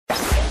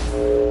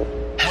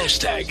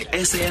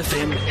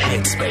#SAFM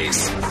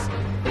Headspace.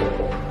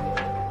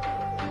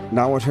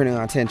 Now we're turning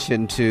our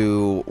attention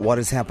to what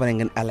is happening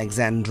in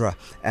Alexandra,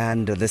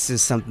 and this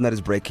is something that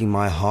is breaking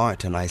my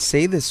heart, and I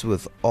say this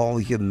with all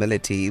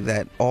humility,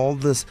 that all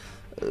the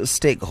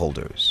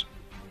stakeholders,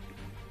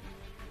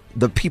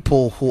 the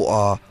people who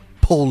are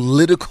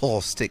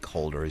political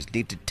stakeholders,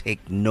 need to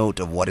take note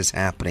of what is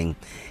happening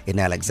in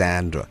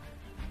Alexandra.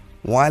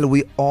 While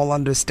we all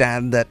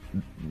understand that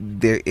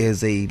there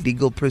is a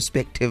legal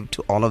perspective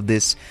to all of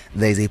this,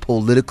 there's a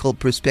political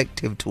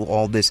perspective to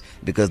all this,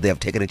 because they have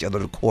taken each other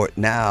to court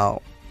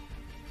now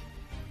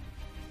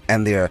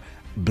and they're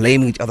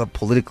blaming each other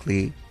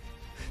politically.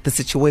 The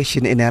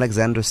situation in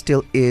Alexandra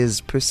still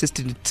is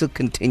persistent, it still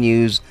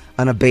continues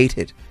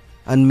unabated,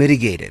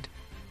 unmitigated.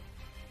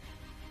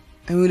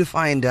 And we'll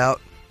find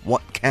out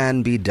what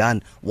can be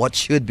done, what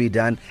should be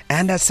done,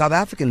 and as South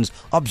Africans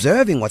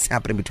observing what's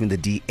happening between the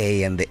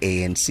DA and the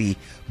ANC,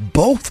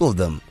 both of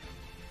them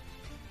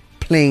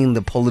playing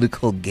the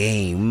political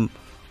game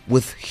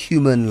with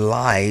human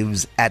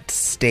lives at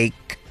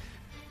stake.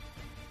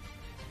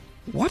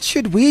 What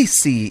should we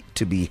see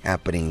to be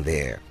happening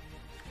there?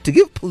 To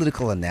give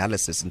political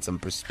analysis and some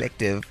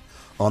perspective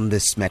on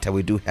this matter,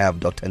 we do have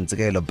Dr.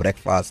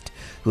 Ntsikelelo,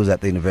 who's at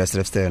the University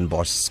of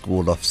Stellenbosch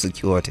School of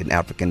Security and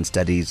African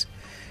Studies.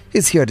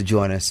 He's here to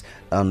join us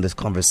on this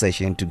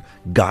conversation, to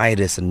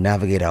guide us and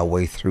navigate our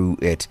way through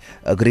it.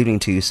 Good evening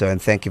to you, sir,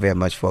 and thank you very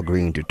much for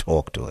agreeing to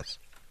talk to us.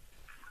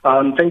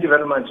 Thank you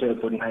very much,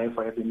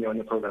 for having me on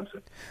your program,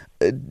 sir.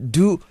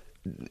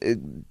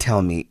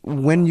 Tell me,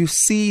 when you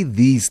see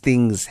these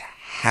things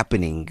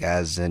happening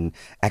as an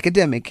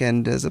academic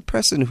and as a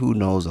person who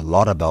knows a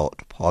lot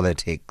about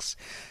politics,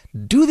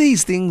 do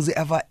these things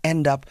ever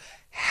end up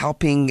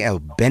helping or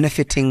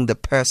benefiting the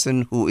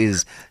person who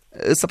is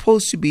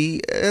supposed to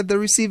be the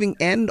receiving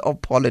end of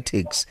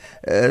politics,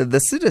 the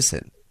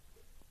citizen?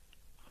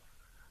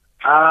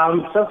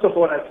 First of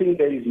all, I think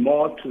there is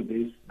more to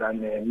this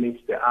than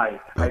meets the eye.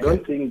 Okay. I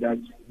don't think that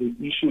the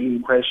issue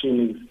in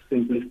question is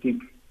simplistic.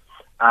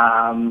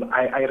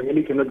 I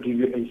really cannot give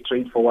you a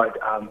straightforward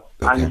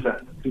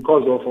answer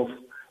because of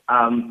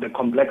the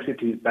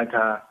complexities that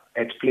are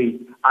at play.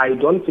 I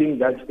don't think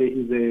that there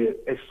is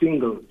a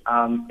single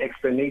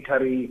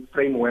explanatory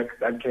framework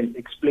that can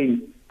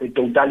explain the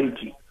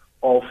totality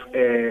of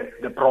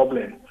the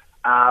problem.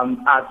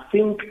 I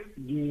think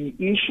the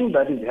issue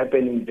that is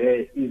happening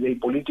there is a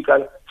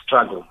political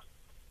struggle,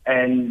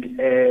 and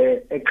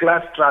a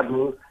class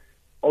struggle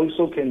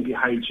also can be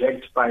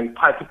hijacked by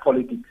party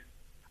politics.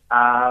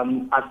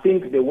 I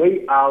think the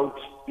way out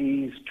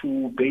is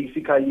to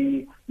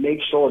basically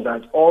make sure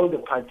that all the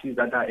parties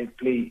that are at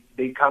play,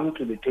 they come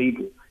to the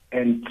table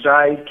and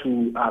try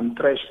to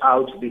thresh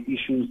out the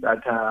issues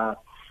that are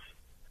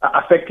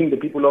affecting the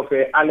people of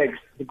Alex.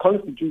 The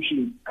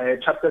Constitution,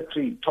 Chapter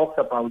 3, talks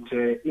about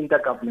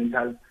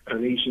intergovernmental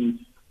relations.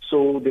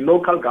 So the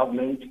local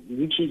government,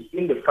 which is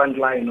in the front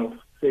line of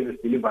service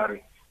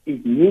delivery,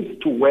 it needs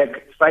to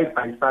work side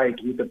by side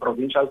with the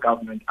provincial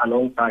government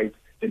alongside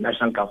the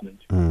national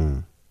government.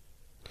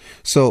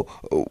 So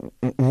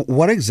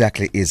what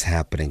exactly is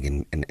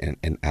happening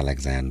in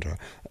Alexandra?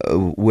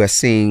 We're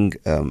seeing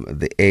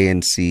the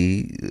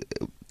ANC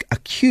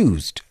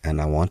accused,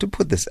 and I want to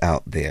put this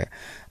out there,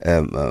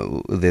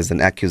 there's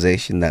an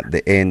accusation that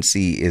the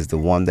ANC is the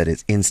one that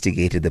has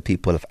instigated the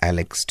people of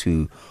Alex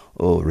to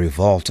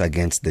revolt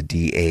against the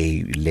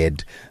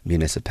DA-led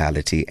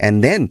municipality.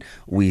 And then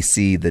we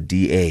see the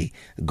DA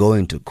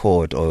going to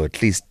court, or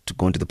at least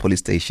going to the police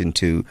station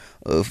to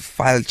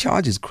file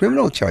charges,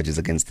 criminal charges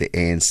against the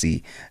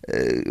ANC.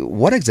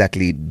 What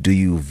exactly do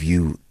you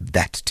view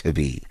that to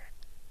be?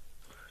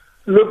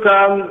 Look,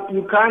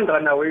 you can't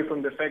run away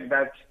from the fact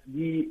that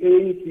the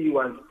ANC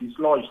was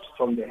dislodged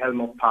from the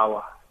helm of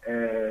power.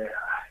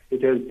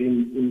 It has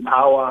been in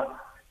power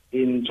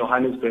in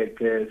Johannesburg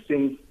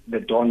since the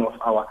dawn of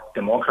our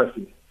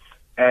democracy,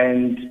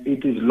 and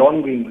it is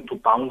longing to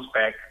bounce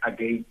back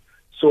again.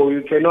 So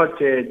you cannot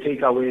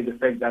take away the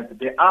fact that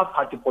there are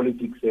party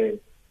politics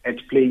at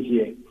play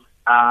here.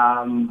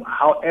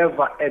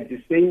 However, at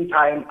the same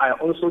time, I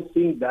also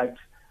think that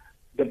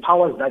the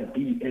powers that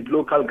be at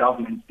local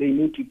governments, they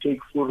need to take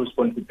full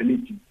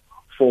responsibility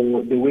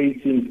for the way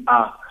things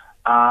are.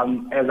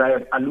 As I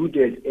have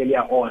alluded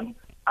earlier on,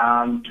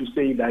 to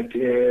say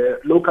that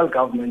local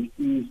government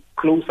is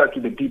closer to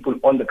the people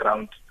on the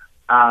ground.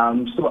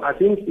 So I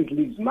think it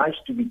leaves much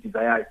to be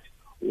desired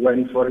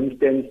when, for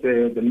instance,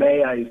 the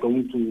mayor is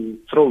going to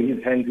throw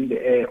his hands in the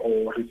air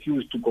or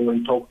refuse to go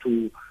and talk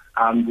to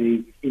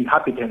the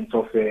inhabitants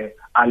of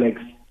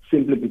Alex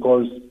simply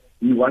because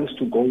he wants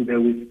to go there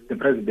with the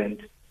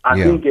president.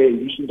 I think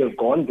he should have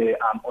gone there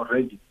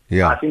already.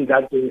 I think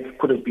that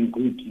could have been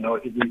good. You know,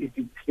 it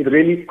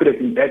really could have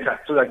been better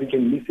so that we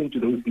can listen to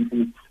those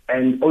people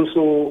and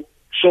also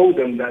show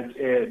them that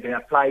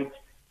their plight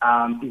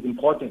is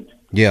important.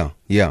 Now,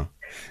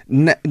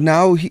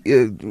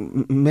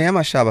 Mayor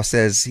Mashaba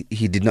says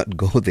he did not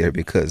go there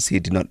because he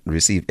did not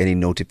receive any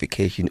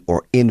notification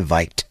or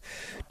invite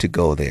to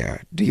go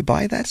there. Do you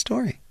buy that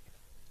story?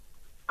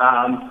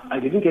 I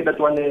didn't get that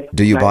one.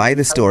 Do you buy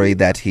the story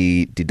that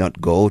he did not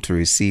go to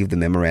receive the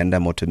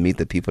memorandum or to meet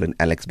the people in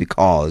Alex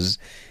because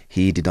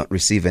he did not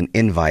receive an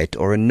invite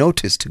or a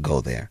notice to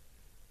go there?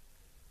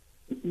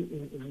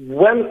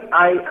 Well,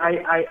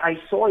 I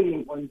saw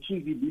him on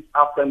TV this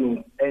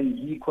afternoon, and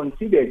he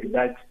considered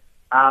that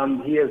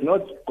he has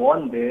not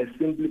gone there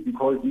simply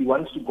because he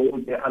wants to go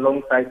there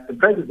alongside the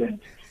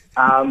president.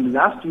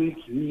 Last week,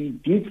 he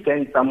did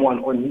send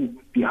someone on his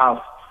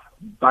behalf,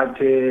 but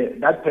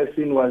that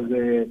person was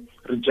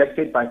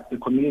rejected by the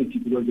community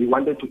because they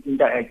wanted to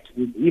interact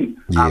with him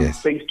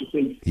face to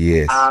face.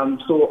 Yes.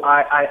 So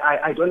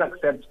I don't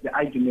accept the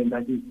argument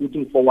that he's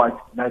putting forward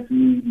that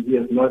he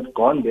has not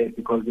gone there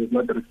because he has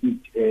not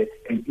received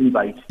an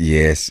invite.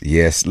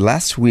 Yes.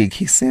 Last week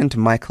he sent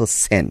Michael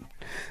Sen,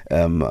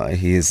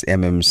 his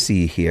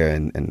MMC here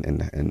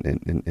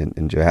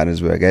in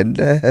Johannesburg, and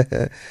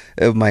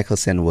Michael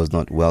Sen was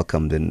not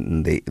welcomed,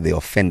 and they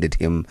offended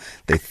him.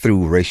 They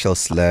threw racial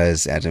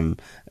slurs at him.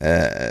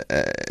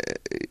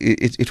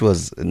 It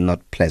was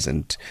not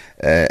pleasant,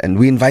 and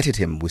we invited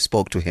him. We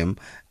spoke to him,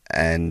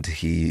 and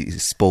he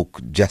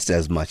spoke just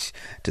as much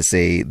to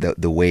say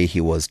that the way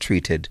he was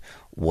treated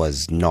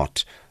was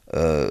not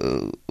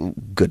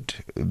good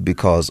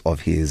because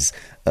of his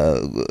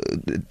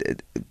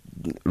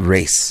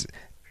race,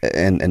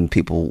 and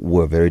people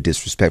were very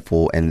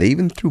disrespectful, and they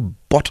even threw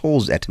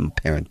bottles at him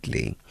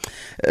apparently.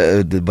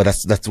 But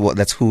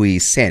that's who he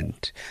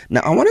sent.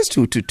 Now I want us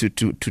to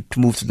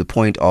move to the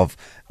point of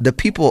the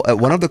people.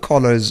 One of the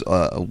callers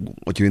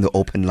during the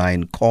open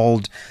line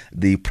called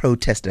the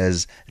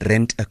protesters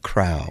 "rent a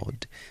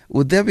crowd."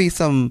 Would there be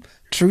some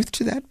truth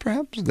to that,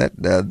 perhaps,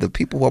 that the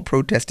people who are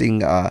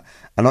protesting are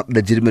not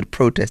legitimate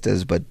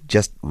protesters but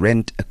just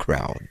rent a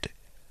crowd?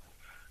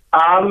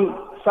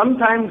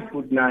 Sometimes,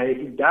 Budnai,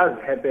 it does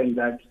happen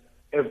that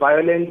a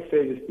violent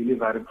service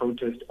delivery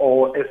protest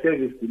or a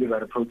service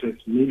delivery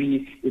protest,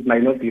 maybe it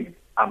might not be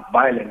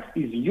violent,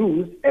 is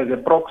used as a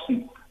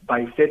proxy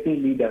by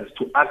certain leaders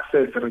to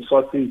access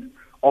resources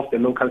of the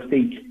local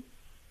state.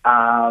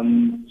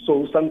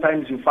 So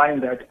sometimes you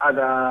find that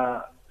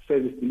other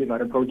service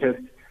delivery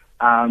protests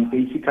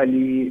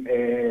basically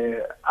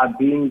are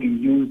being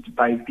used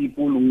by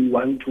people who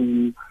want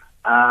to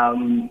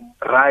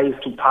rise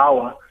to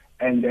power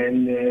and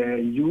then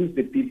use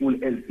the people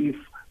as if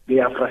they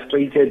are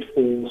frustrated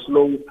for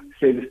slow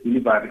service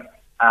delivery.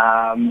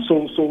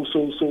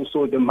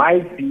 So there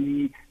might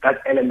be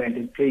that element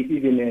in play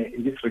even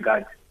in this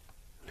regard.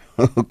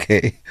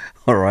 Okay,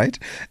 all right.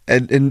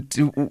 And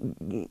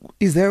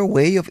is there a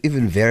way of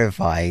even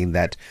verifying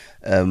that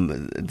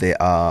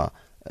there are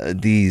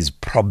these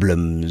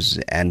problems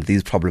and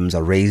these problems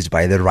are raised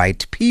by the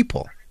right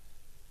people?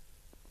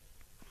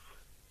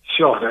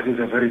 Sure, that is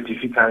a very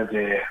difficult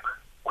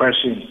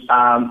question.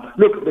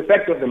 Look, the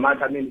fact of the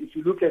matter, I mean, if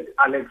you look at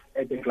Alex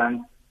at a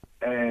glance,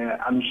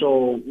 I'm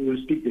sure we will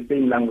speak the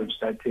same language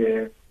that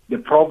the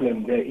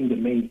problem there in the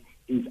main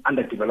is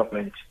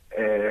underdevelopment.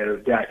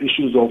 There are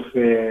issues of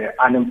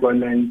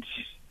unemployment,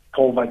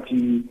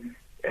 poverty.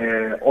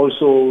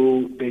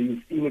 Also, there is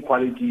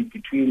inequality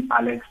between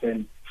Alex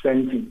and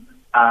Senti.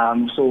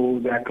 So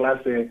there are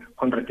class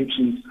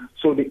contradictions.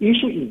 So the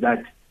issue is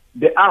that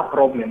there are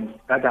problems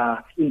that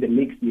are in the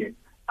mix here.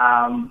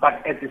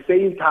 But at the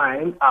same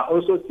time, I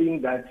also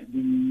think that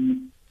the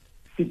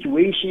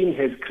situation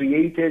has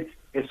created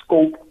a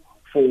scope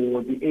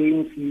for the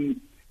ANC,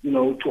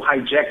 to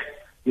hijack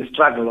the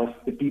struggle of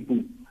the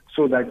people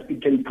so that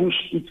it can push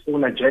its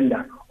own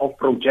agenda of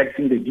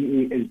projecting the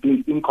DA as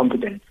being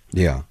incompetent.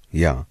 Yeah.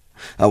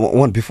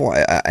 Before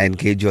I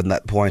engage you on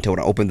that point, I want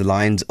to open the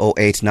lines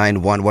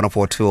 0891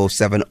 104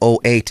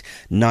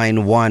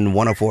 0891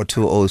 104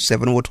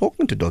 We're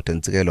talking to Dr.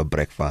 Ntsikelelo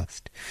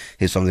Breakfast.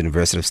 He's from the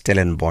University of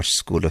Stellenbosch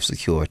School of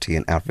Security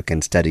and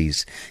African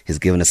Studies. He's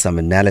given us some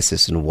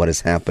analysis on what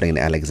is happening in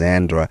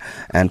Alexandra,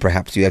 and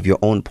perhaps you have your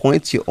own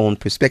points, your own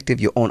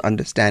perspective, your own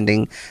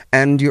understanding,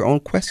 and your own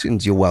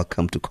questions. You're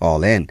welcome to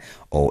call in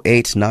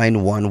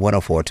 0891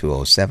 104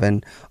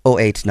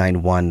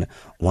 0891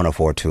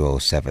 104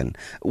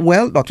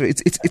 Well, Doctor,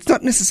 it's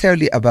not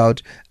necessarily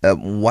about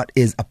what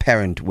is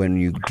apparent when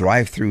you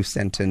drive through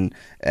Senton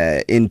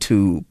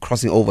into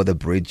crossing over the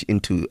bridge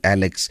into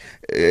Alex.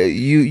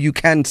 You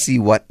can see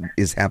what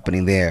is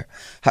happening there.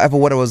 However,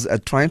 what I was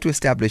trying to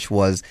establish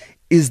was,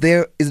 is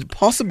it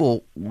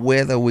possible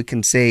whether we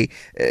can say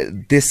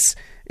this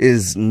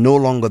is no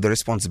longer the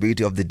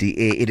responsibility of the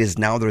DA, it is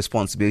now the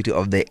responsibility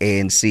of the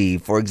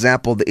ANC. For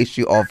example, the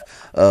issue of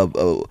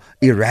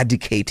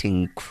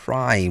eradicating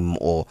crime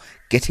or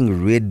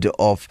getting rid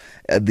of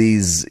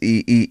these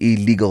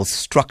illegal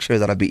structures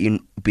that are being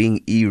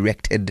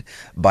erected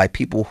by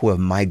people who have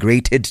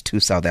migrated to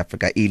South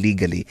Africa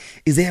illegally.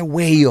 Is there a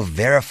way of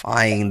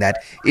verifying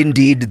that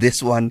indeed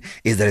this one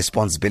is the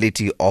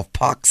responsibility of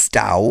Park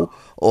Stow,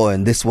 or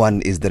this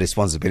one is the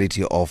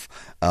responsibility of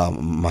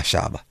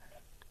Mashaba?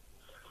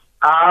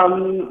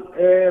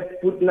 There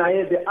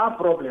are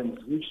problems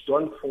which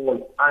don't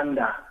fall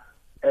under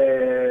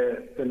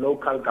the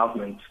local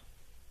government.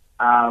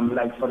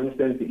 like for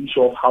instance the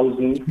issue of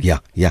housing Yeah.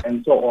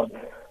 and so on.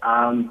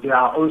 There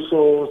are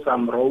also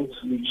some roads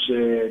which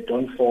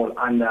don't fall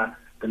under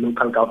the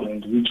local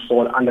government, which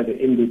fall under the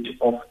ambit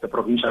of the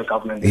provincial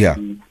government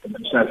and the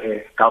national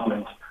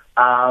government.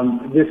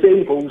 The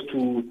same goes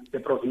to the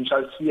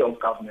provincial sphere of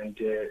government,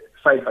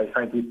 side by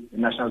side with the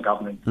national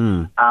government.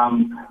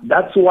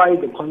 That's why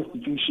the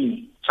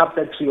Constitution,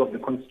 Chapter 3 of the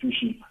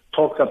Constitution,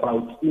 talks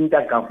about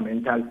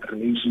intergovernmental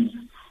relations.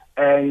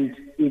 And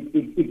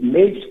it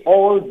makes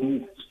all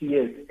these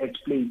spheres at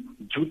play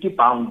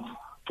duty-bound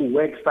to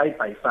work side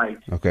by side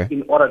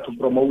in order to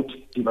promote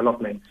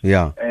development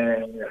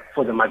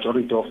for the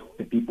majority of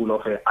the people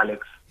of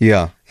Alex.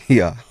 Yeah.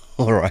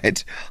 All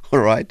right.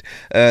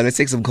 Let's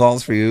take some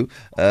calls for you.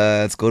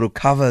 Let's go to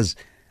Covers.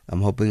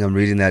 I'm hoping I'm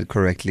reading that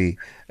correctly.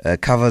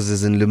 Covers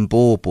is in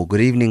Limpopo.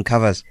 Good evening,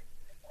 Covers.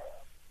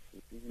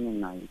 Good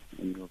evening.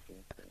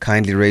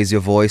 Kindly raise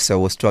your voice. I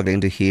was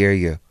struggling to hear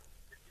you.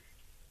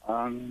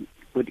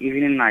 Good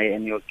evening,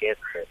 and your guest.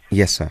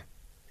 Yes, sir.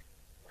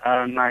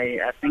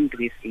 I think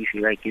this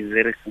issue is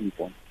very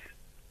simple.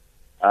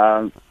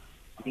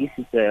 This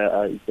is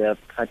a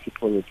party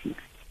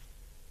politics.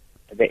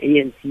 The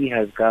ANC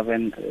has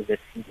governed the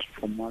city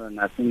for more than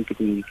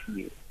 20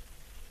 years,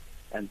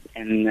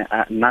 and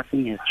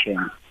nothing has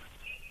changed.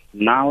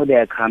 Now they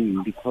are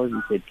coming because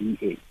it's a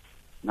DA.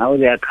 Now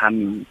they are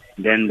coming,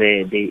 then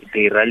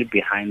they rally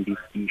behind this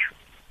issue.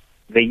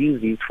 They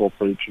use this for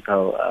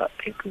political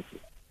purposes.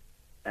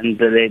 And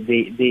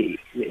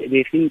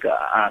they think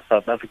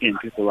South African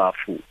people are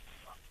fools.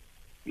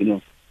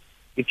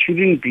 It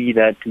shouldn't be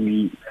that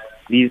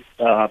these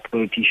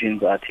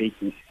politicians are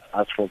taking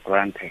us for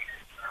granted.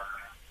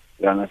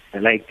 You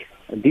understand?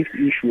 This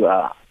issue,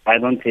 I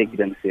don't take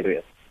them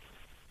serious.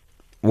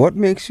 What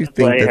makes you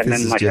think that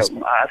this is just...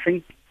 I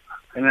think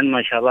Herman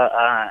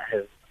Mashaba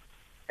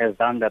has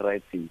done the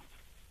right thing.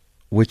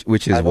 Which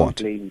is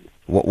what?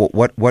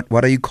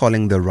 What are you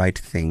calling the right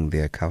thing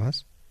there,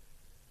 Covers?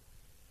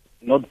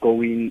 Not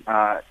going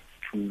to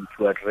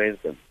address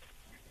them.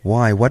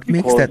 Why? What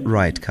makes that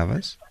right,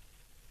 Covers?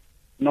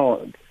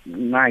 No,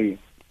 Nai.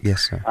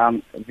 Yes, sir.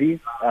 This,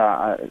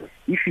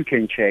 if you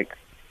can check,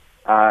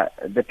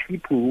 the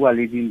people who are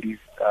leading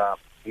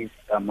this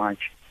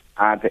march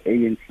are the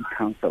ANC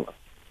councillors,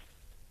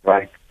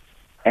 right?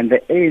 And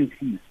the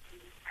ANC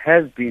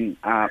has been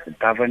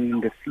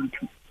governing the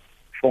city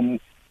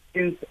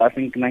since I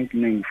think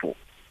 1994.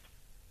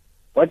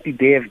 What did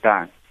they have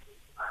done?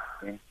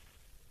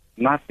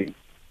 Nothing.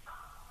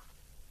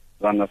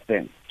 You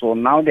understand? So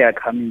now they are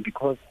coming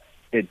because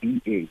the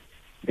DA,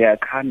 they are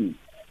coming.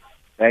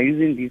 They are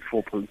using this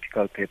for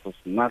political purposes,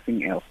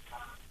 nothing else.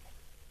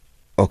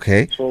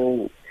 Okay.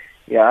 So,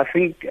 I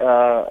think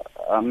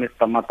Mr.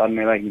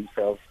 Matamela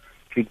himself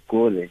should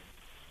go there.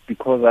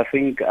 Because I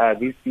think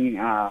this thing,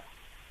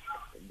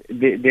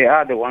 they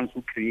are the ones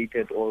who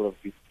created all of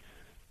this.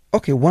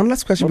 Okay, one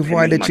last question before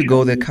I let you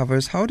go there,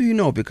 Covers. How do you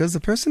know? Because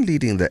the person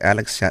leading the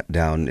Alex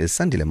shutdown is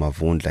Sandile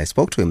Mavundla. I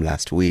spoke to him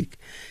last week.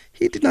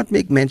 He did not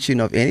make mention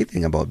of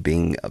anything about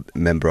being a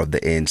member of the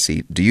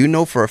ANC. Do you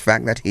know for a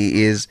fact that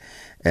he is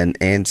an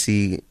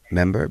ANC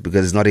member?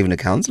 Because he's not even a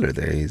councillor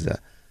there. He's a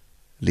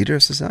leader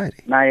of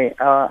society. I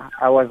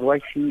was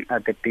watching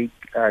the big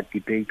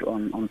debate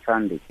on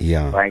Sunday.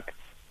 Yeah. Right?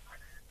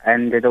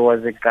 And there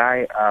was a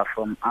guy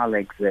from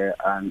Alex there,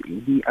 and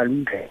he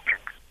alluded.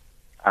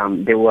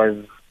 There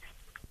was...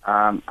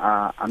 I'm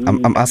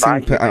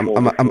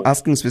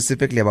asking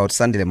specifically about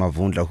Sandile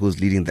Mavundla,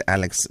 who's leading the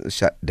Alex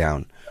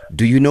shutdown.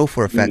 Do you know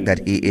for a fact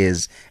that he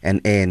is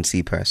an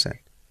ANC person?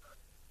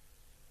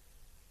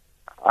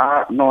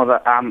 No,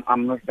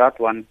 I'm not that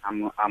one.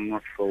 I'm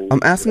not sure.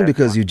 I'm asking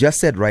because you just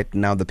said right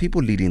now the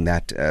people leading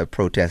that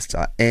protest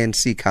are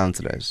ANC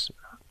councillors.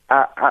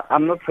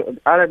 I'm not sure.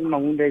 Alan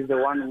Mavundla is the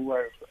one who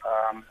was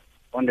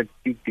on the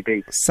big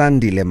debate.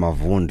 Sandile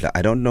Mavundla.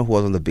 I don't know who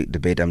was on the big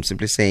debate. I'm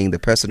simply saying the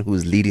person who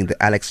is leading the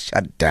Alex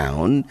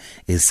shutdown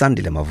is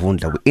Sandile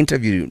Mavundla. We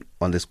interviewed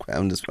on this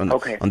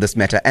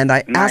matter, and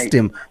I asked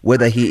him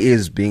whether he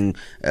is being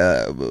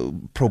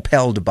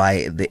propelled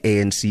by the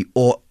ANC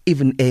or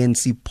even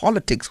ANC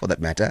politics for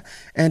that matter,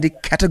 and he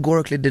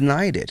categorically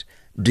denied it.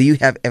 Do you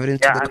have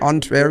evidence to the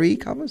contrary,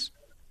 Covers?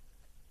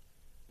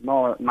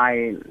 No,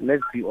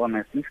 let's be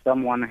honest. If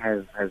someone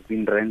has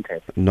been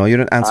rented... No, you're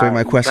not answering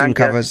my question,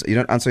 Covers. You're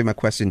not answering my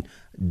question.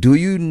 Do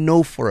you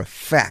know for a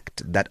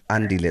fact that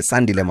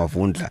Sandile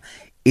Mavundla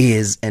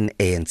is an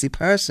ANC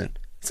person?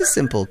 It's a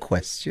simple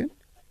question.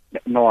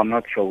 No, I'm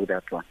not sure with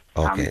that one.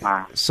 Okay.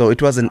 So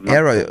it was an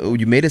error.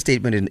 You made a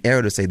statement in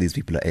error to say these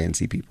people are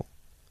ANC people.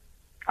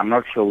 I'm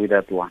not sure with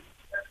that one.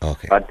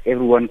 Okay. But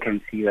everyone can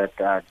see that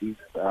this is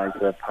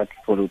a party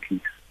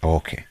politics.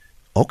 Okay.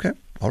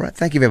 All right.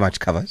 Thank you very much,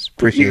 Covers.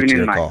 Appreciate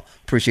your call.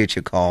 Appreciate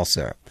your call,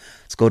 sir.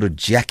 Let's go to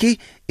Jackie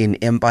in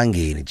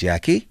Mpangeni.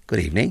 Jackie, good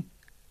evening.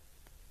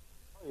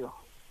 How are you?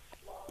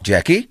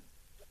 Jackie?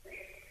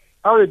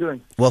 How are you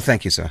doing? Well,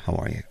 thank you, sir. How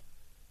are you?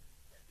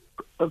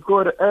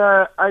 Good.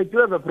 I do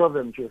have a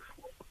problem, Chief.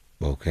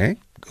 Okay.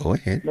 Go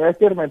ahead. May I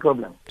state my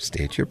problem?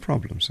 State your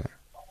problem, sir.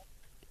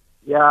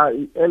 Yeah,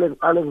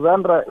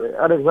 Alexandra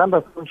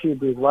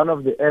Township is one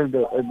of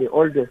the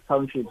oldest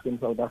townships in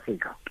South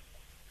Africa.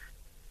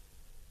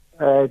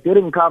 It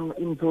didn't come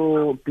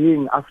into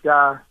being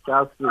after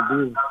just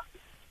these,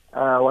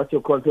 what you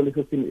call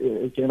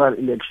 2015 general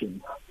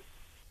elections.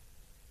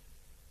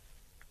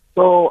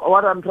 So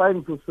what I'm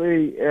trying to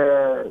say,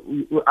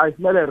 I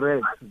smell a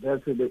red.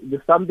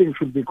 That something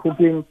should be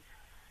cooking,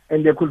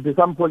 and there could be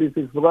some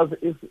politics, because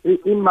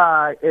in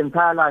my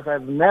entire life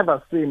I've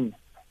never seen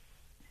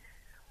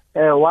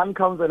one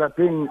councillor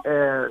being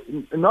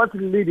not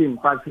leading,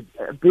 but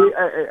be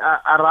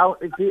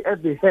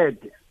at the head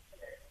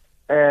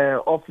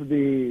of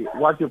the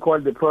what you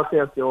call the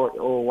process or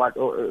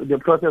the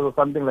process or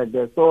something like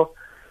that. So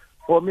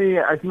for me,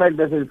 I smell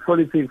that there's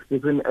politics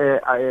between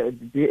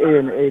DA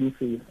and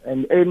ANC.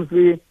 And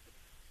ANC,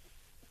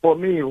 for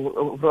me,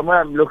 from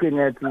where I'm looking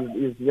at,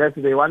 is yes,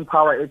 they want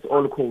power at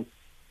all costs.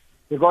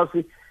 Because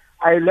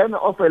I learn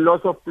of a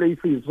lot of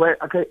places where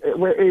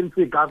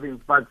ANC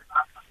governs, but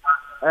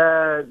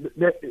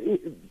the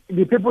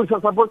people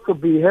are supposed to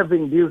be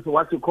having these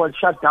what you call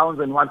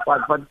shutdowns and what,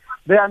 but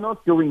they are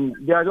not doing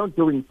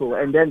so.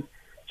 And then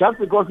just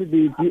because the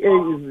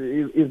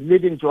DA is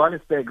leading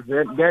Johannesburg,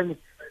 then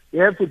you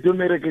have to do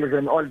miracles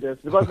and all this,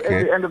 because at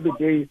the end of the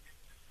day,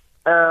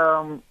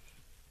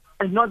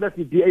 it's not that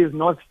the DA is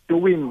not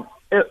doing.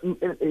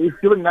 It's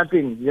doing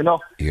nothing, you know.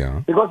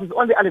 Yeah. Because it's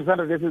only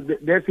Alexandra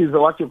that is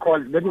what you call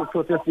that is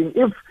protesting.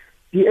 If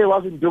DA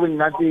wasn't doing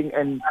nothing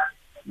and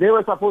they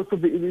were supposed to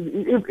be,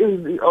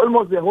 if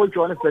almost the whole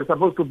Johannesburg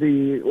supposed to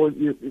be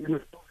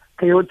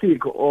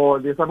chaotic, or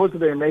they're supposed to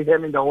be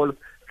mayhem in the whole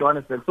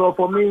Johannesburg. So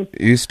for me,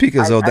 you speak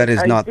as though that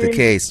is not the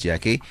case,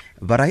 Jackie.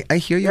 But I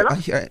hear you.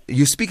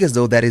 You speak as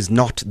though that is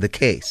not the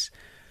case.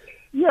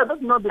 Yeah,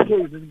 that's not the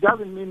case. It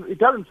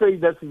doesn't say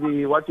that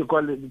the what you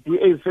call the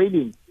DA is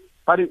failing,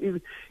 but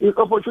it's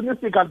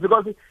opportunistic,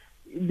 because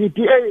the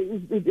DA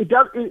it's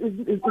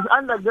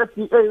unlike that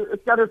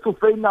DA started to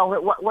fail now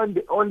when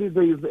only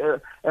there is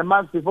a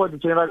month before the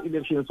general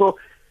election. So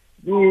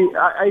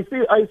I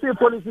see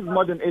politics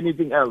more than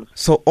anything else.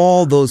 So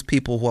all those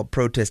people who are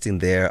protesting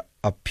there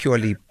are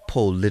purely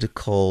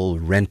political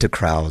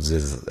rent-a-crowds,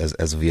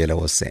 as Viola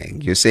was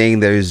saying. You're saying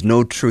there is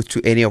no truth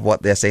to any of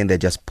what they're saying, they're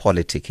just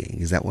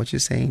politicking. Is that what you're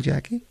saying,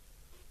 Jackie?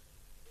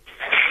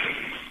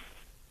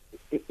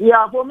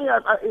 Yeah, for me,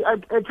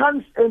 I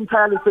can't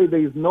entirely say there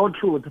is no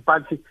truth,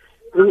 but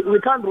we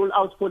can't rule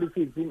out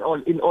politics in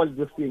all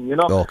this thing, you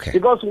know. Okay.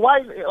 Because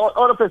why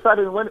all of a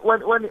sudden when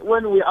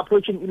we're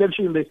approaching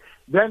election,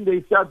 then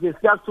they start to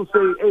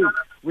say, hey,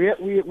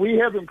 we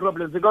having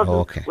problems, because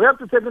we have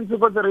to take into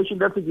consideration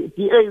that the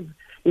DA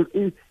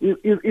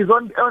is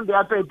on the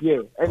upper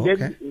tier, and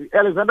then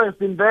Alexandra has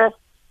been there,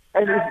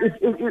 and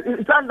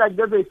it's not like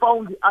that they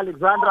found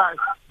Alexandra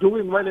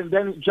doing well, and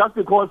then just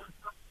because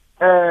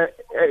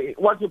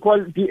what you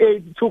call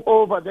DA took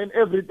over, then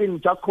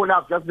everything just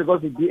collapsed just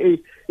because the DA.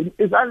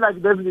 It's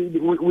unlike that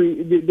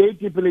they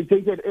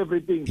debilitated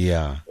everything.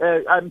 Yeah.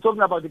 I'm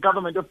talking about the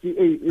government of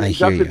DA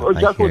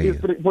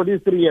for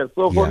these 3 years.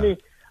 So for me,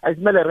 I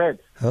smell a red.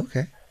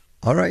 Okay.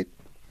 All right.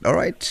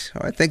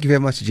 Thank you very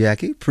much,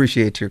 Jackie.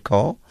 Appreciate your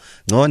call.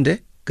 Ngonde,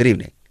 good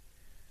evening.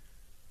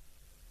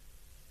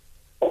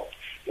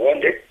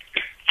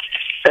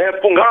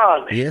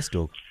 Pungane. Yes,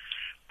 Doc.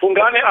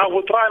 Pungane, I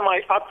will try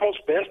my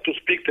utmost best to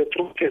speak the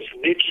truth as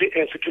neatly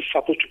as it is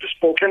supposed to be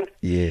spoken.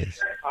 Yes.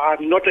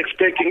 I'm not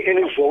expecting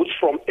any votes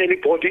from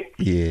anybody.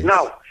 Yes.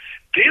 Now,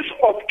 these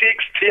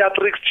optics,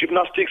 theatrics,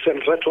 gymnastics,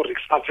 and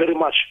rhetorics are very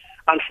much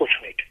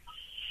unfortunate.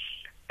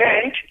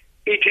 And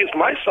it is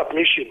my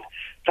submission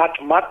that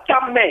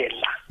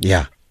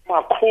Matamela,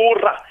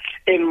 Makura,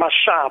 and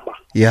Mashaba,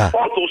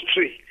 all those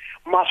three,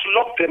 must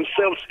lock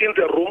themselves in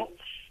the room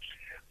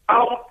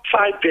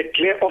outside the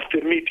glare of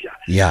the media.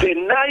 The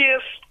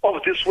nays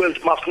of this world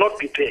must not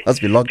be there.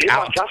 Must be locked out.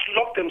 Must just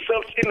lock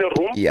themselves in a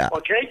room,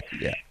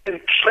 and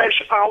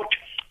trash out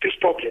this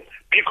problem.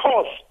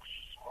 Because,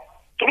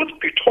 truth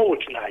be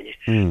told,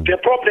 the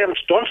problems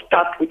don't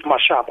start with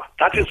Mashaba.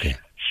 That is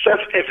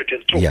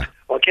self-evident truth.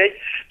 Okay?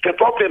 The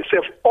problems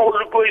have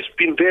always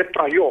been there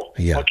prior.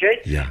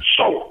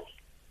 So,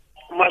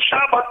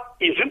 Mashaba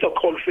is in the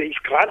coalface,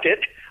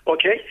 granted,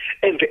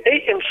 and the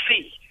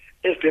ANC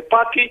is the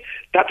party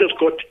that has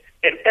got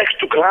an axe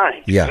to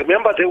grind.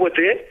 Remember, they were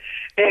there,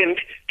 and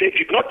they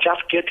did not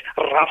just get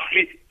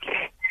roughly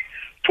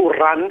to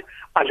run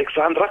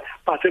Alexandra,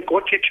 but they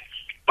got it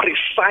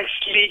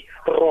precisely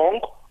wrong,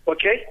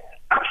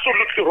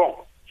 absolutely wrong.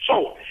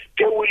 So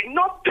they will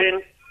not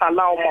then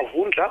allow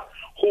Mavundla,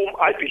 whom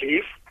I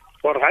believe,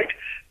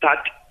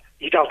 that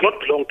he does not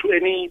belong to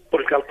any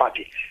political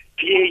party.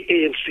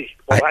 ANC.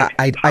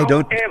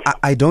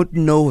 I don't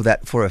know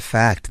that for a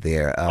fact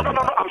there. No,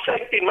 I'm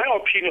saying in my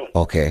opinion.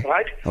 Okay.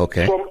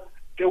 From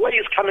the way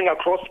he's coming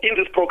across in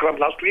this program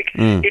last week,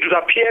 it would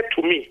appear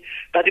to me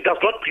that it does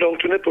not belong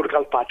to any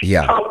political party.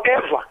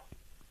 However,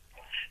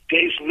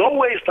 there is no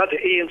way that the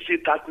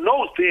ANC that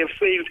knows they have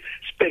failed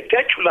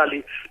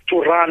spectacularly to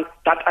run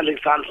that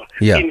Alexandra.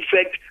 In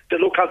fact, the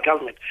local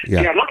government.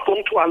 Yeah. They are not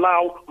going to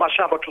allow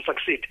Mashaba to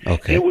succeed.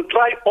 Okay. They will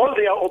try all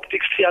their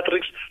optics,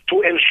 theatrics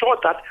to ensure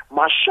that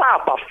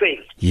Mashaba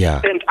fails. Yeah.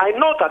 And I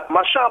know that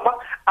Mashaba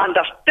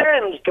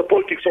understands the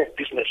politics of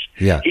business.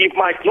 Yeah. He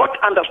might not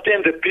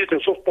understand the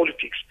business of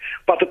politics,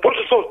 but the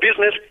politics of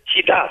business,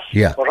 he does.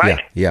 Yeah. All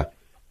right? Yeah.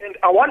 And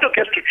I want to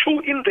get to chew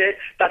in there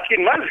that,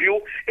 in my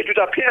view, it would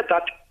appear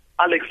that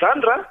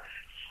Alexandra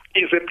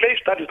is a place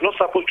that is not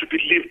supposed to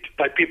be lived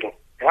by people,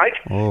 right?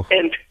 Oh.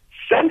 And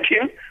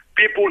Sentin,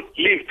 people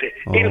live there.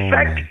 Oh. In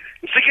fact,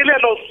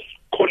 Ntsikelello's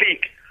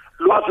colleague,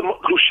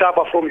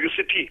 Lushaba from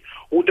UCT,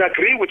 would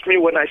agree with me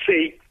when I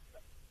say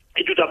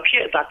it would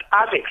appear that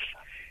Alex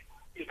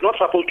is not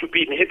supposed to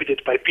be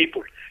inhabited by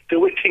people, the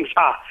way things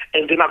are.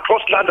 And then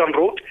across London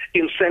Road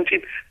in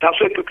Sentin, that's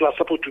where people are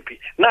supposed to be.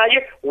 Now,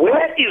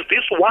 where is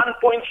this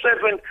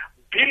 1.7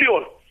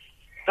 billion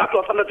that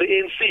was under the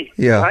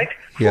ANC, right?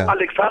 For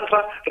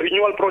Alexandra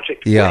Renewal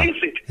Project. Where is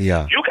it?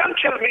 You can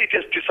tell me it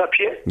has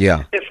disappeared.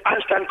 If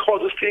Einstein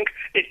calls this thing,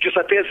 it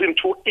disappears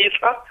into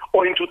ether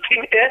or into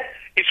thin air.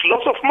 It's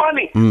loss of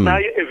money. Now,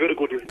 a very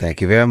good evening. Thank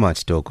you very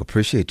much, Doc.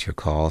 Appreciate your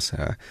call,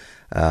 sir.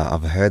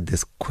 I've heard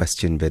this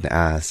question been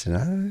asked,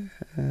 and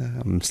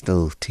I'm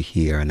still to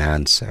hear an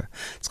answer.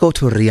 Let's go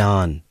to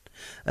Rian.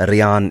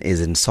 Rian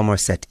is in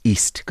Somerset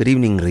East. Good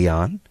evening,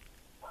 Rian.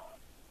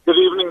 Good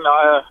evening,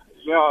 Naya.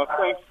 Yeah,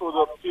 thanks for the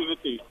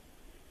opportunity.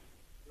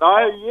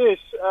 Naya, yes,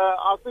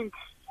 I think,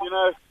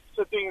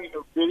 sitting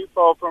very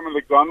far from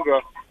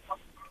Alexandra,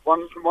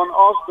 one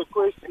asks the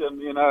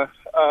question,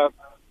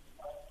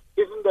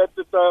 isn't that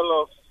the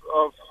tale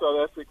of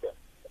South Africa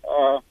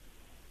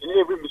in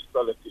every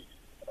municipality?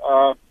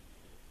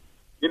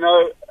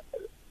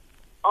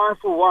 I,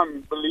 for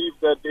one, believe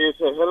that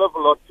there's a hell of a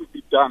lot to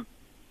be done,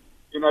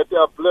 to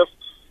uplift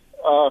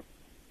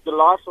the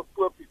lives of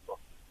poor people.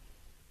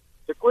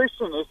 The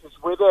question is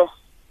whether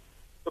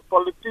the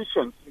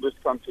politicians in this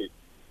country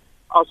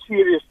are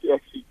serious to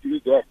actually do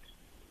that,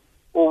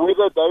 or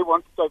whether they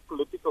want to take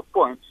political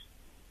points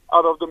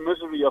out of the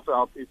misery of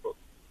our people.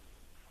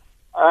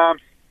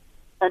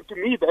 And to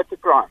me, that's a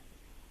crime.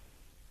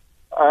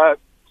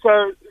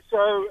 So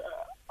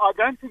I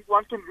don't think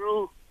one can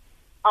rule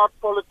out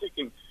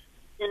politicking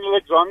in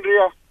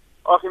Alexandria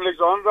or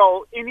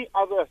any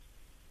other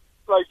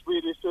place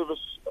where they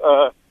service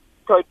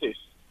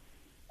protests.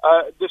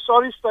 The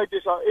sorry state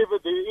is, however,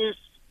 there is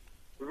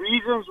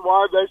reasons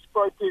why those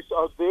protests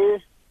are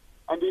there,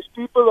 and these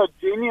people that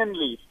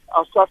genuinely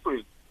are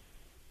suffering,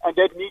 and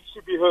that needs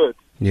to be heard.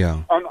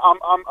 Yeah. And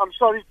I'm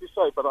sorry to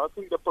say, but I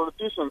think the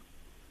politicians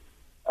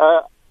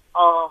are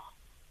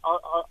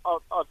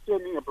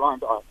turning a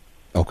blind eye.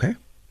 Okay.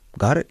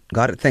 Got it.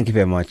 Thank you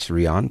very much,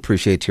 Rian.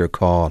 Appreciate your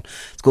call.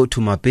 Let's go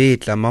to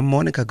Mabetla. Ma'am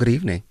Monica, good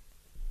evening.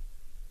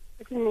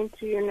 Good evening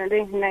to you,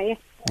 Nale.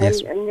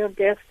 Yes. And your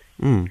guest.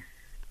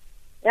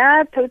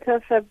 Yeah, total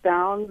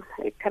shutdown.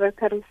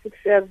 Characteristics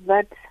of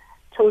that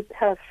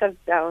total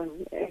shutdown.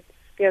 It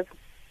scares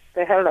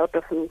the hell out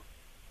of me.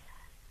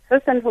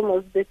 First and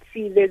foremost, the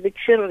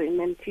children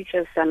and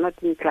teachers are not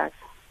in class.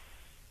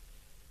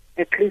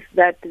 At least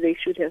that they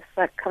should have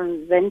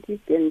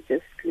circumvented and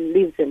just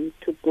leave them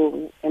to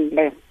go and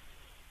learn.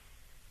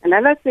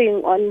 Another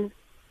thing on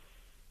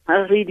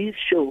Reedy's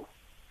show,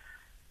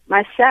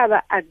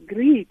 Mashaba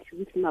agreed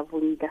with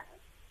Mavunda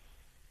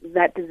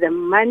that the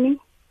money,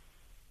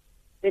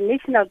 the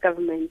national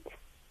government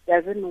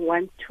doesn't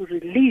want to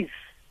release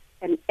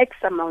an X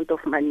amount of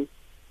money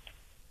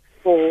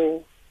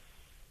for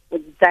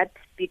that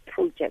big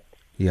project.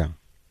 Yeah.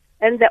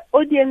 And the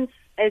audience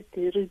at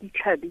Reedy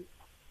Club,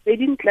 they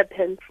didn't clap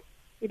hands.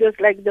 It was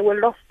like they were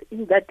lost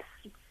in that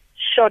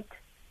short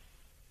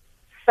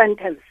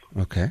sentence.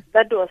 Okay.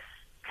 That was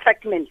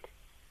fragment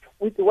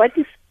with what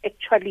is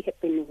actually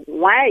happening.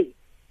 Why,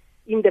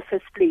 in the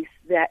first place,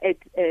 they are at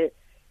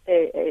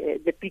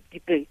the big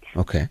debate.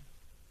 Okay.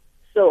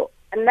 So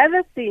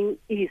another thing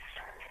is,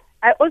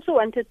 I also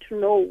wanted to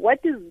know what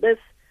is this,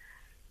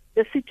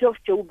 the city of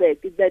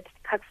Joburg that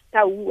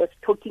Kakstau was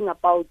talking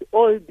about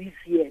all these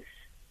years,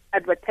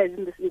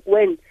 advertising this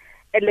when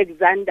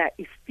Alexander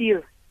is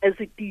still as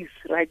it is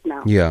right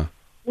now. Yeah.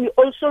 We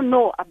also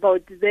know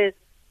about the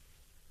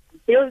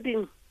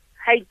building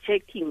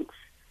hijackings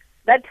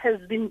that has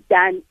been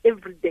done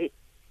every day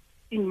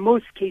in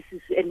most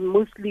cases and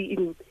mostly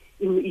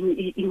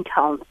in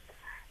towns.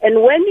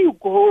 And when you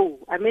go,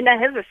 I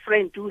have a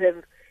friend who has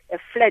a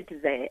flat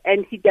there,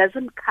 and he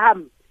doesn't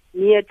come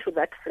near to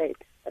that flat,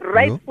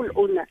 rightful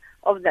owner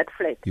of that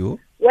flat.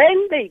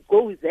 When they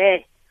go there,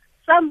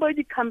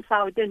 somebody comes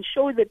out and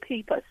shows the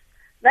papers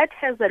that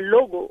has a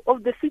logo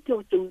of the city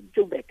of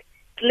Joburg,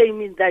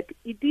 claiming that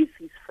it is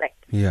his flat.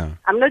 Yeah.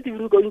 I'm not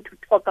even going to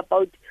talk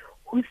about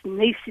whose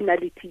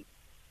nationality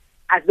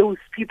are those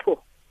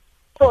people.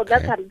 So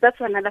that's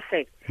another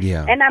fact.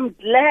 Yeah. And I'm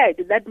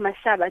glad that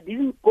Mashaba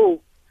didn't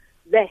go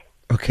there.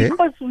 Okay.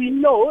 Because we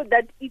know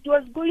that it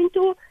was going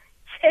to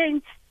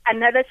change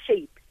another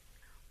shape.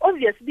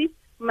 Obviously,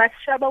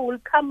 Mashaba will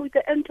come with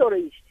an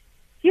entourage.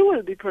 He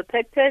will be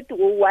protected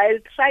while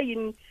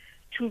trying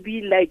to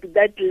be like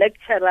that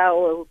lecturer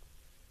or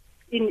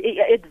in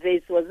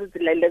Wits, was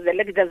it like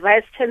the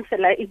Vice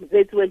Chancellor in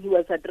Wits when he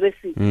was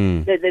addressing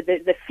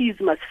the fees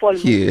must fall.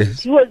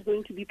 Yes. He was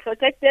going to be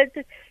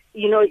protected,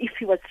 if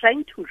he was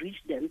trying to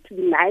reach them, to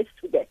be nice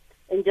to them,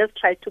 and just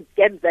try to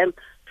get them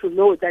to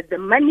know that the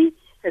money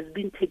has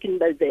been taken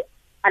by the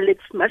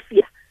Alex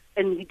Mafia,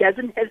 and he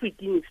doesn't have it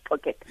in his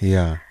pocket.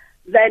 Yeah.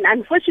 Then,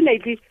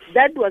 unfortunately,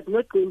 that was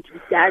not going to be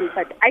done.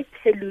 But I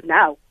tell you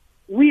now,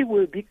 we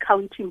will be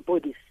counting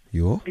bodies.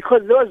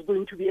 Because there was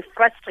going to be a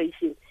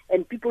frustration,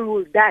 and people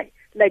will die,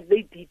 like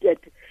they did at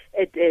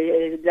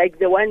like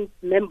the one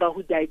member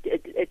who died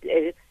at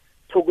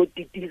Togo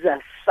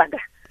Didiza saga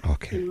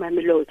in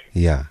Mamelodi.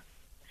 Yeah.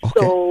 Okay.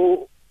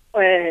 So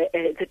the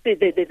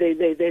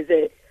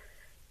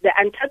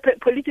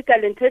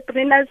political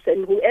entrepreneurs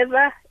and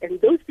whoever,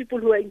 and those people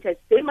who are in charge,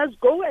 they must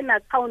go and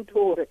account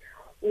for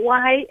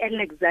why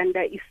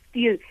Alexander is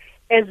still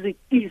as it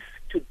is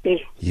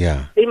today.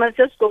 Yeah. They must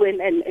just go and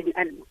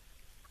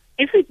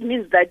if it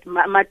means that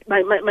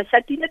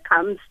Mashatile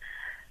comes,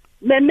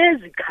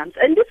 Memezi comes,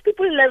 and these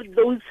people left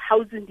those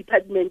housing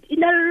departments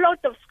in a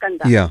lot of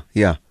scandals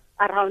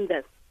around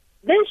them.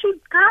 They should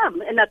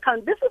come and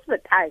account. This is the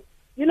time.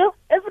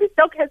 Every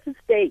dog has his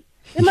day.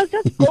 They must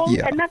just go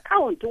and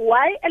account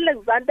why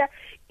Alexander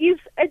is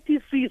at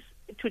his feet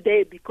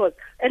today,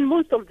 and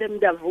most of them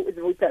are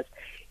voters.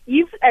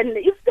 If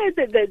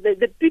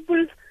the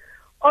people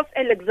of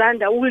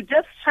Alexander will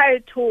just try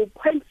to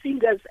point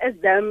fingers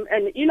at them,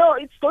 and it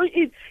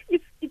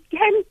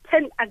can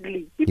turn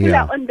ugly. People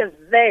are on the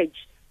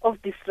verge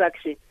of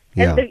destruction,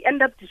 and they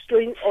end up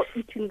destroying or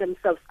eating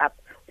themselves up,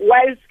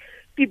 whilst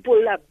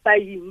people are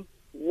buying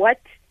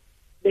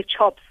the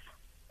chops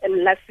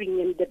and laughing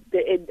in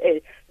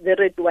the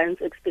red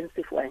wines,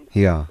 expensive wines.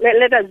 Yeah.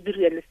 Let us be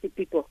realistic,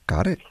 people.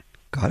 Got it.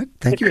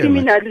 Thank you. The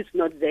criminal is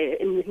not there,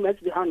 and he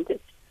must be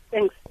hunted.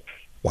 Thanks.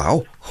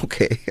 Wow.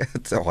 Okay.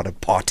 So what a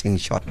parting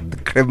shot. The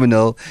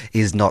criminal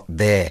is not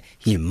there.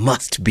 He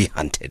must be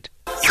hunted.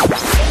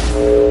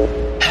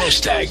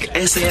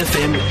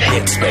 #SAFM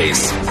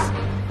Headspace.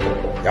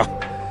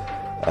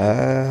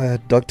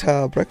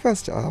 Dr.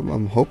 Breakfast,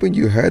 I'm hoping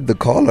you heard the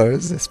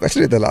callers,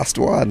 especially the last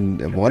one.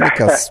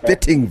 Monica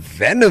spitting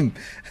venom,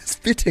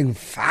 spitting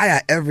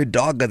fire. Every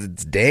dog has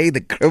its day.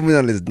 The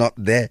criminal is not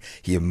there.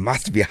 He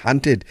must be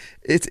hunted.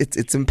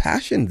 It's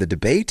impassioned. The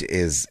debate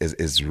is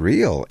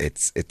real.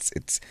 It's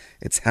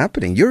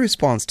happening. Your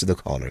response to the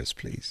callers,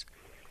 please.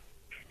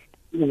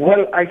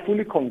 Well, I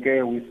fully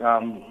concur with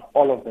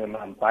all of them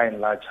by and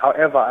large.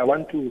 However, I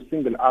want to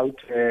single out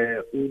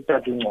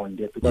Utatu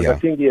Ngonde because I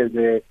think he has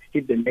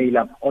hit the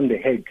nail on the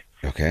head.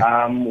 Okay.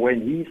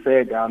 When he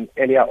said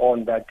earlier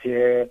on that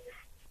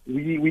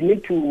we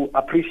need to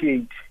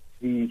appreciate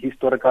the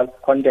historical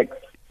context,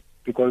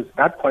 because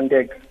that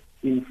context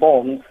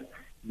informs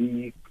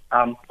the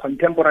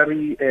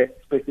contemporary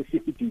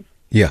specificities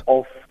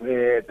of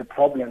the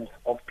problems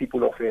of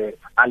people of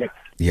Alex.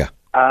 Yeah.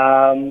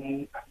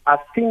 I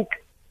think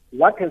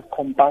what has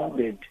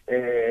compounded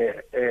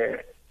the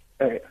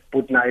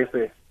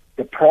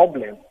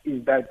problem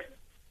is that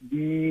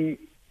the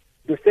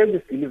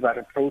service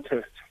delivery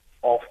protest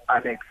of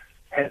Alex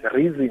has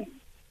risen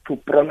to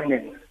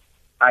prominence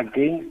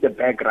against the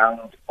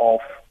background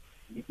of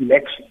the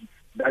elections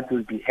that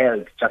will be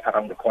held just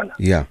around the corner.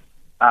 Yeah.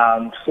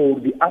 So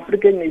the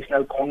African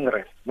National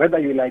Congress, whether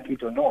you like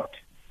it or not,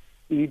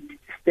 it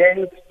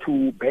stands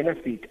to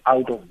benefit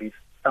out of this,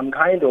 some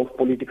kind of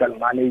political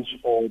mileage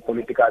or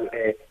political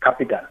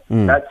capital.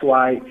 That's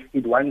why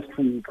it wants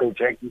to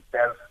project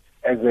itself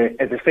as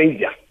a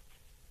savior.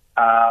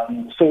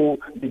 So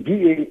the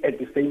DA at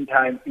the same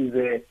time is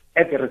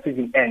at the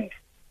receiving end.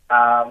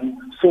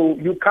 So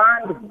you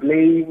can't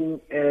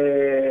blame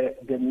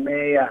the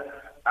mayor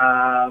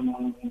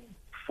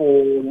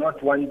for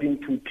not wanting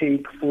to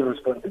take full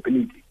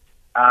responsibility.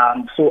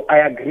 So I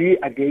agree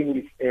again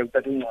with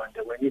Tatu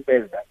Ngonde when he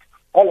says that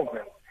all of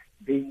them,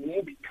 they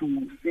need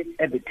to sit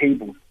at the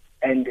table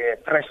and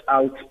thresh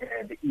out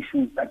the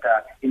issues that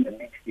are in the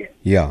mix here.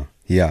 Yeah.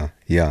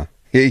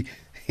 Hey.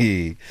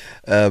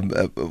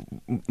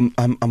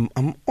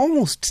 I'm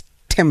almost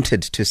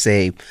tempted to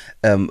say,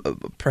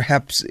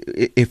 perhaps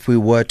if we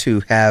were to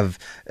have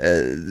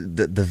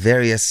the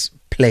various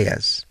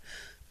players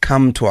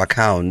come to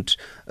account,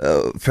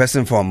 first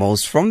and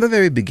foremost, from the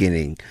very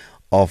beginning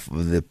of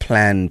the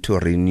plan to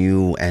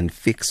renew and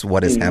fix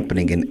what is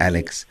happening in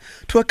Alex,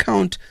 to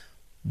account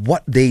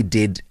what they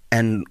did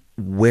and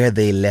where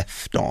they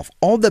left off.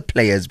 All the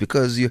players,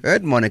 because you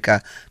heard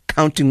Monica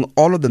counting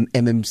all of the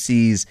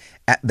MMCs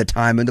at the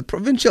time, and the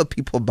provincial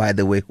people, by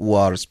the way, who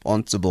are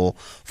responsible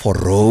for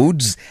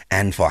roads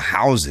and for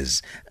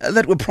houses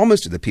that were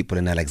promised to the people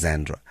in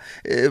Alexandra.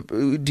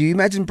 Do you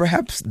imagine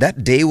perhaps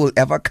that day will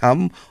ever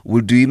come?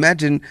 Do you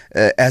imagine,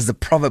 as the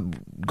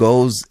proverb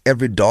goes,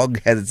 every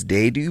dog has its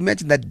day? Do you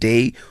imagine that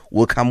day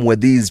will come where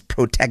these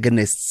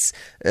protagonists,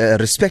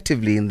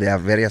 respectively in their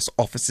various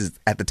offices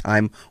at the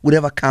time, would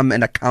ever come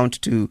and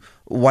account to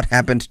what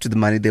happened to the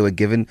money they were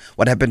given,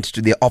 what happened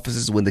to their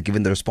offices when they're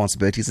given the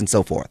responsibilities and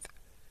so forth?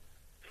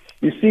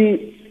 You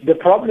see, the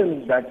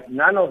problem is that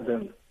none of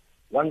them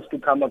wants to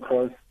come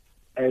across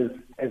as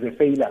a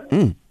failure,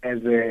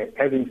 as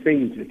having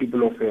failed the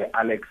people of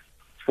Alex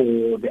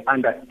for the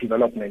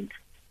underdevelopment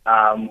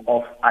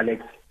of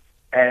Alex.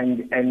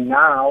 And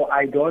now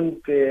I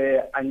don't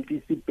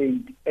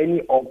anticipate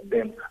any of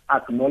them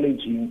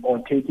acknowledging or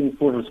taking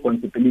full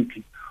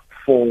responsibility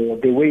for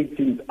the way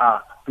things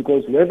are.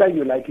 Because whether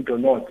you like it or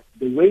not,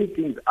 the way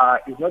things are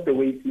is not the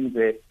way things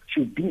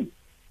should be.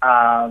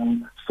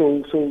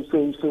 So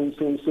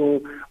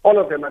all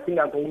of them, I think,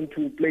 are going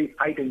to play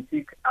hide and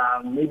seek,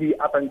 maybe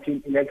up until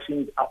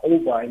elections are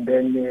over, and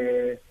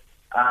then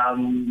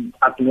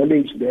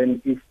acknowledge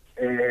them if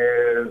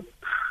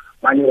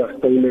money was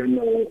stolen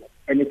or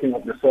anything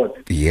of the sort.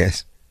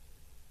 Yes.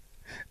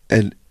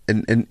 And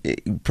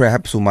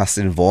perhaps we must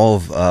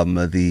involve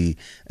the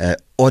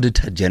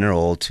Auditor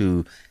General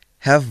to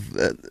have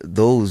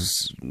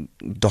those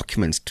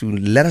documents to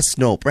let us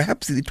know.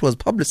 Perhaps it was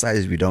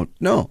publicized, we don't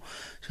know,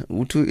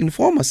 to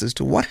inform us as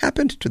to what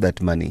happened to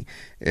that money,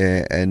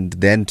 and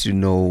then to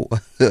know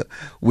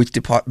which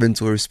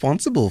departments were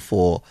responsible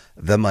for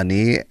the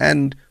money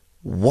and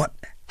what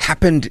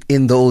happened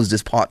in those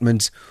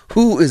departments,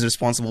 who is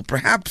responsible.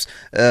 Perhaps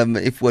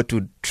if we're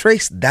to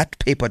trace that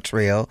paper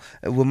trail,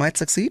 we might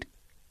succeed.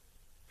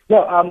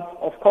 No,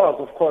 of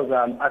course.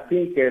 I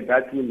think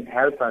that will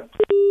help us.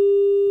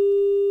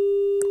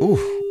 Ooh,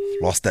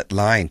 lost that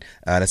line.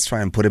 Let's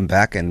try and put him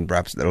back, and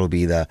perhaps that will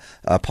be the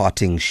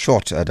parting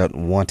shot. I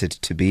don't want it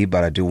to be,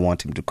 but I do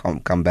want him to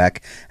come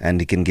back,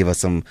 and he can give us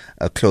some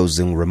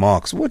closing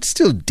remarks. We're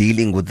still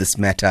dealing with this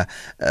matter,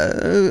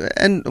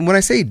 and when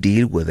I say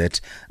deal with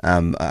it,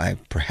 I'm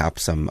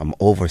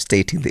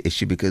overstating the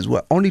issue, because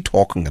we're only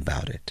talking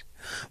about it.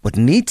 What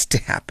needs to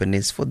happen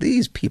is for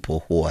these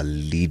people who are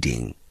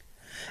leading,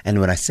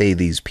 and when I say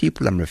these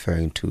people, I'm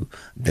referring to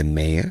the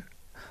mayor,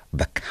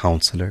 the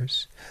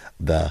councillors,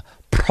 the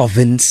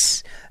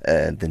province,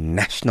 the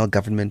national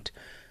government,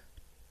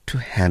 to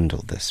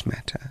handle this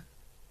matter.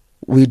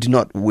 We do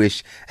not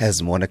wish,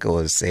 as Monica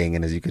was saying,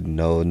 and as you can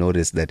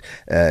notice that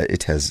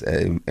it has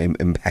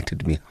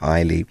impacted me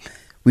highly,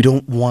 we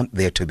don't want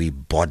there to be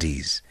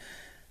bodies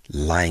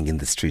lying in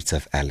the streets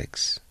of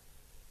Alex.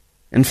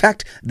 In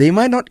fact, they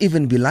might not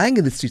even be lying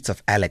in the streets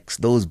of Alex.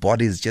 Those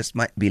bodies just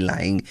might be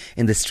lying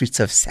in the streets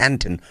of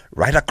Sandton,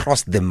 right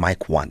across the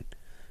Mike 1.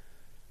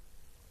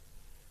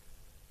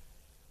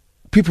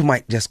 People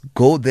might just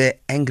go there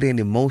angry and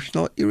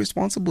emotional,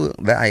 irresponsible,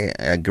 I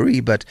agree,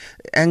 but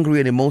angry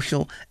and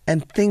emotional,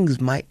 and things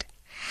might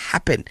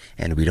happen,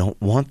 and we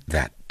don't want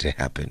that to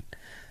happen.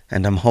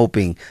 And I'm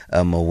hoping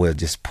we're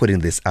just putting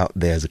this out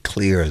there as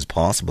clear as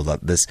possible,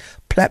 that this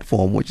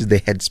platform, which is the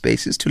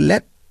Headspace, is to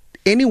let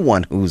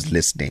anyone who's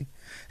listening,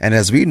 and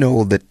as we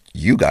know that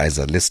you guys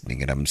are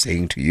listening, and I'm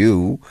saying to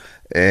you,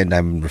 and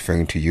I'm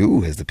referring to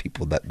you as the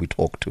people that we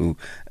talk to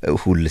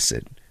who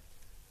listen,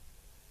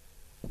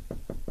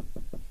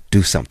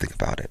 do something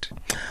about it.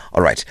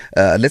 All right,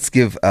 let's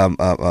give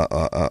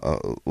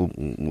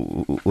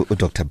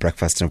Dr.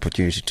 Breakfast an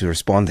opportunity to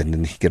respond, and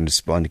then he can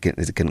respond.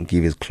 He can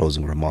give his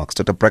closing remarks.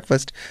 Dr.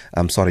 Breakfast,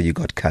 I'm sorry you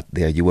got cut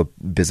there. You were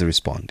busy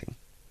responding.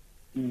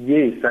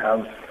 Yes,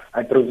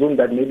 I presume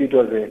that maybe it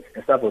was a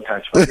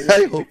sabotage.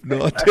 I hope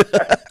not.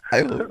 I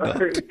hope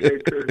not. Okay,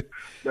 good.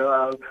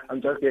 No, I'm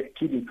just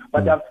kidding.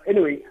 But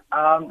anyway,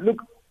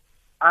 look,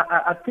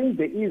 I think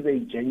there is a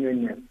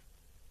genuineness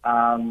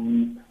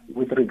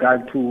with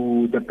regard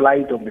to the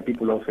plight of the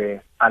people of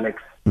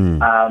Alex.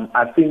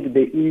 I think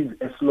there is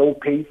a slow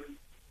pace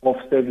of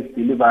service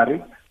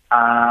delivery.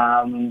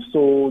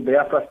 So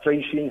their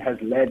frustration has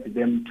led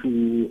them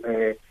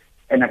to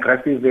an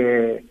aggressive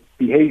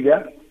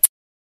behavior